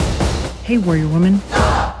Hey, Warrior Woman.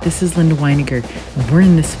 This is Linda Weiniger, and we're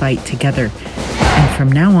in this fight together. And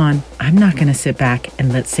from now on, I'm not going to sit back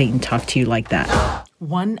and let Satan talk to you like that.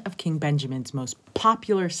 One of King Benjamin's most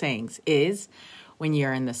popular sayings is, when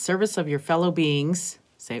you're in the service of your fellow beings,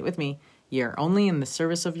 say it with me, you're only in the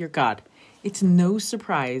service of your God. It's no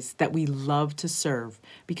surprise that we love to serve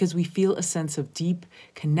because we feel a sense of deep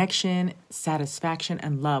connection, satisfaction,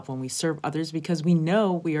 and love when we serve others because we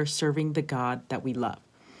know we are serving the God that we love.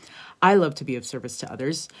 I love to be of service to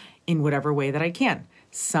others in whatever way that I can.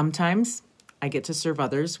 Sometimes I get to serve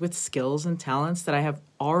others with skills and talents that I have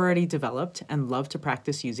already developed and love to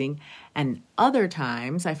practice using. And other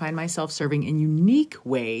times I find myself serving in unique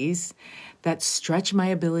ways that stretch my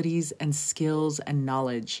abilities and skills and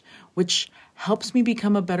knowledge, which helps me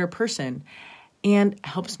become a better person and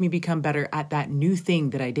helps me become better at that new thing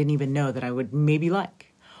that I didn't even know that I would maybe like.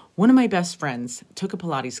 One of my best friends took a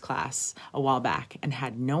Pilates class a while back and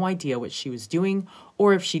had no idea what she was doing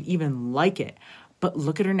or if she'd even like it. But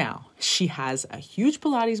look at her now. She has a huge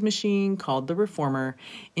Pilates machine called the Reformer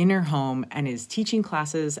in her home and is teaching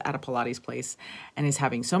classes at a Pilates place and is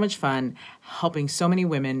having so much fun helping so many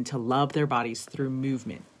women to love their bodies through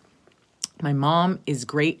movement. My mom is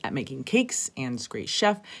great at making cakes and is a great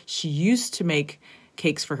chef. She used to make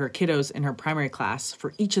cakes for her kiddos in her primary class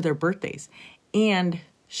for each of their birthdays. And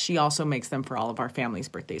she also makes them for all of our family's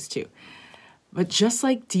birthdays too. But just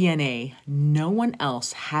like DNA, no one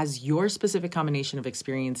else has your specific combination of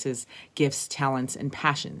experiences, gifts, talents, and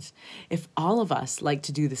passions. If all of us like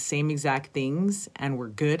to do the same exact things and we're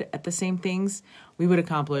good at the same things, we would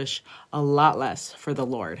accomplish a lot less for the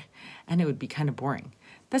Lord, and it would be kind of boring.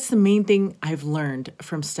 That's the main thing I've learned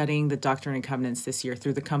from studying the Doctrine and Covenants this year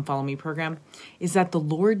through the Come Follow Me program, is that the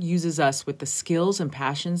Lord uses us with the skills and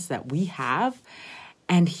passions that we have,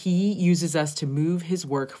 and he uses us to move his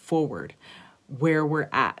work forward where we're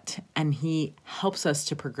at, and he helps us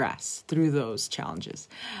to progress through those challenges.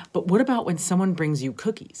 But what about when someone brings you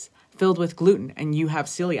cookies filled with gluten and you have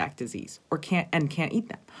celiac disease or can't eat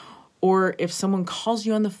them? Or if someone calls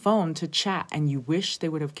you on the phone to chat and you wish they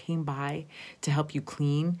would have came by to help you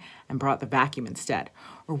clean and brought the vacuum instead?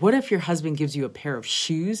 Or what if your husband gives you a pair of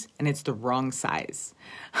shoes and it's the wrong size?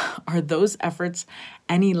 Are those efforts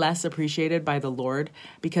any less appreciated by the Lord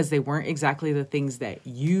because they weren't exactly the things that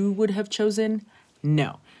you would have chosen?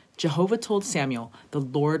 No. Jehovah told Samuel, "The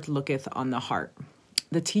Lord looketh on the heart."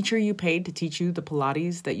 The teacher you paid to teach you the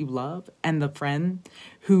Pilates that you love and the friend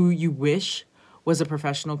who you wish was a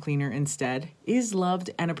professional cleaner instead is loved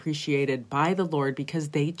and appreciated by the Lord because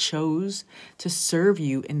they chose to serve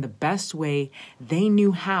you in the best way they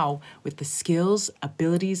knew how with the skills,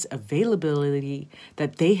 abilities, availability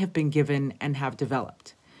that they have been given and have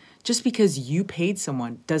developed. Just because you paid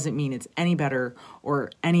someone doesn't mean it's any better or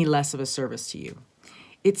any less of a service to you.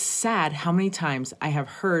 It's sad how many times I have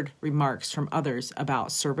heard remarks from others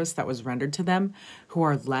about service that was rendered to them who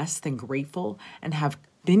are less than grateful and have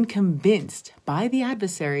been convinced by the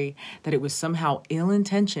adversary that it was somehow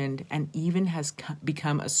ill-intentioned and even has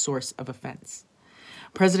become a source of offense.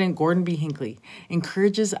 President Gordon B. Hinckley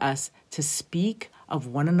encourages us to speak of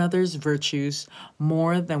one another's virtues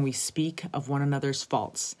more than we speak of one another's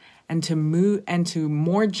faults, and to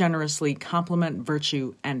more generously compliment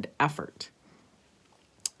virtue and effort.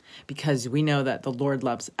 Because we know that the Lord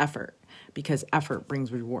loves effort, because effort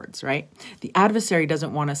brings rewards, right? The adversary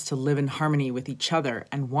doesn't want us to live in harmony with each other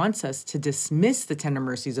and wants us to dismiss the tender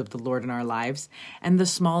mercies of the Lord in our lives and the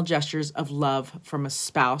small gestures of love from a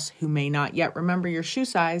spouse who may not yet remember your shoe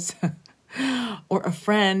size or a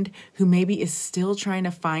friend who maybe is still trying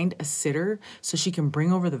to find a sitter so she can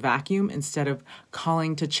bring over the vacuum instead of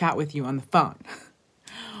calling to chat with you on the phone.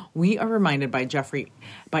 We are reminded by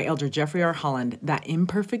Elder Jeffrey R. Holland that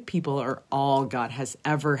imperfect people are all God has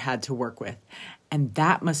ever had to work with. And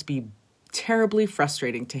that must be terribly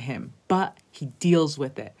frustrating to him, but he deals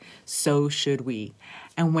with it. So should we.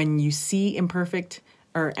 And when you see imperfection,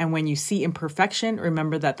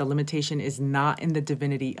 remember that the limitation is not in the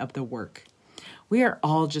divinity of the work. We are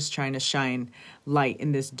all just trying to shine light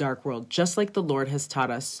in this dark world, just like the Lord has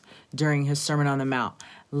taught us during his Sermon on the Mount.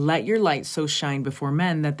 Let your light so shine before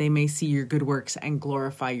men that they may see your good works and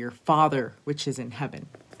glorify your Father, which is in heaven.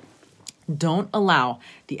 Don't allow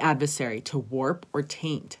the adversary to warp or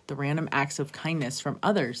taint the random acts of kindness from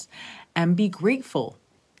others, and be grateful.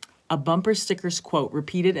 A bumper sticker's quote,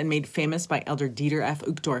 repeated and made famous by Elder Dieter F.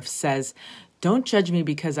 Uchtdorf, says, "Don't judge me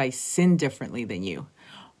because I sin differently than you."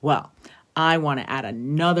 Well, I want to add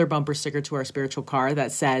another bumper sticker to our spiritual car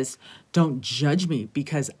that says, "Don't judge me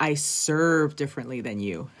because I serve differently than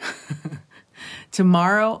you."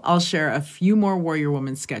 Tomorrow, I'll share a few more Warrior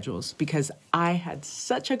Woman schedules because I had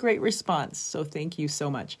such a great response. So thank you so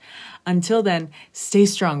much. Until then, stay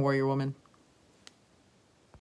strong, Warrior Woman.